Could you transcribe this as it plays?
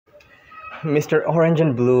Mr. Orange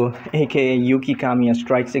and Blue, aka Yuuki Kamiya,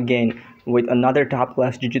 strikes again with another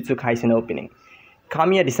top-class Jujutsu Kaisen opening.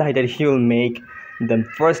 Kamiya decided he will make the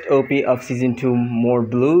first OP of Season 2 more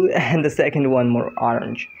blue and the second one more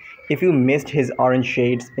orange. If you missed his orange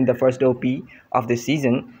shades in the first OP of the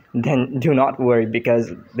season, then do not worry because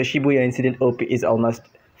the Shibuya incident OP is almost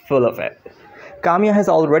full of it. Kamiya has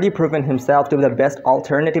already proven himself to be the best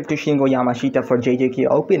alternative to Shingo Yamashita for JJK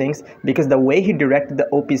openings because the way he directed the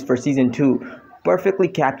OPs for Season 2 perfectly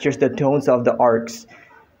captures the tones of the arcs.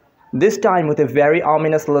 This time with a very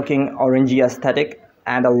ominous looking orangey aesthetic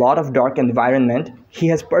and a lot of dark environment, he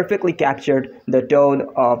has perfectly captured the tone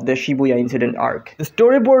of the Shibuya incident arc. The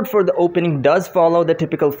storyboard for the opening does follow the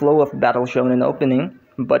typical flow of battle shonen opening,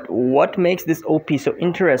 but what makes this OP so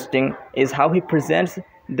interesting is how he presents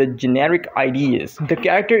the generic ideas. The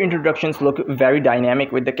character introductions look very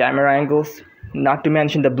dynamic with the camera angles, not to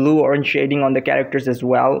mention the blue-orange shading on the characters as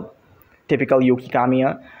well, typical Yuuki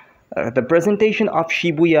Kamiya. The presentation of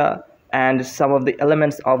Shibuya and some of the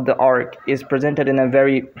elements of the arc is presented in a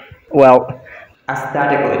very, well,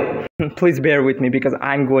 aesthetically. Please bear with me because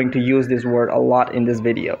I'm going to use this word a lot in this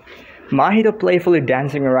video. Mahito playfully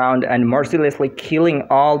dancing around and mercilessly killing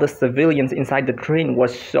all the civilians inside the train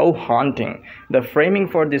was so haunting. The framing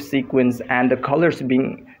for this sequence and the colors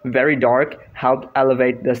being very dark helped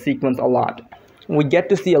elevate the sequence a lot. We get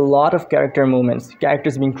to see a lot of character movements,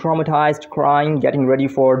 characters being traumatized, crying, getting ready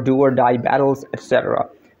for do-or-die battles, etc.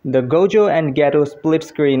 The Gojo and Geto split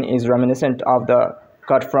screen is reminiscent of the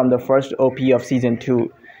cut from the first OP of Season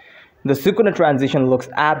 2. The Sukuna transition looks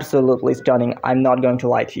absolutely stunning, I'm not going to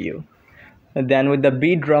lie to you. Then with the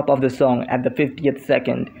beat drop of the song at the 50th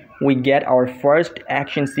second, we get our first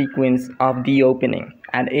action sequence of the opening,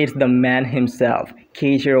 and it's the man himself,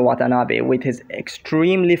 Keijiro Watanabe, with his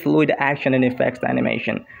extremely fluid action and effects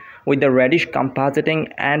animation. With the reddish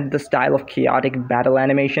compositing and the style of chaotic battle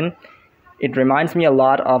animation, it reminds me a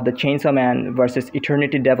lot of the Chainsaw Man vs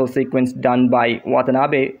Eternity Devil sequence done by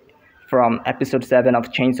Watanabe from episode 7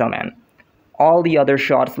 of Chainsaw Man. All the other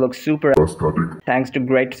shots look super aesthetic thanks to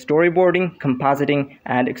great storyboarding, compositing,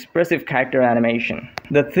 and expressive character animation.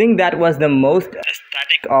 The thing that was the most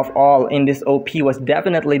aesthetic of all in this OP was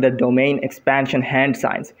definitely the domain expansion hand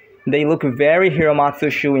signs. They look very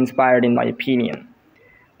Hiromatsu Shu inspired in my opinion.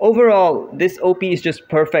 Overall, this OP is just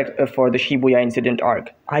perfect for the Shibuya incident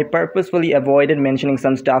arc. I purposefully avoided mentioning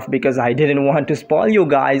some stuff because I didn't want to spoil you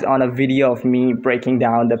guys on a video of me breaking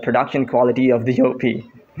down the production quality of the OP.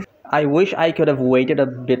 I wish I could have waited a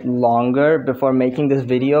bit longer before making this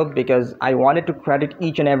video because I wanted to credit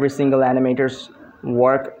each and every single animator's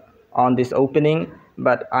work on this opening,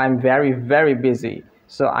 but I'm very busy,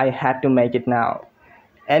 so I had to make it now.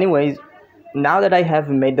 Anyways, now that I have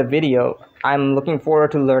made the video, I'm looking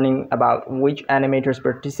forward to learning about which animators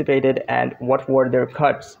participated and what were their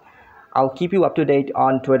cuts. I'll keep you up to date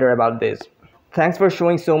on Twitter about this. Thanks for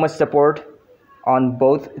showing so much support on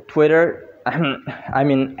both Twitter, I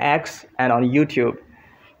mean X, and on YouTube.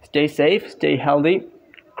 Stay safe, stay healthy,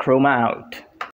 chroma out.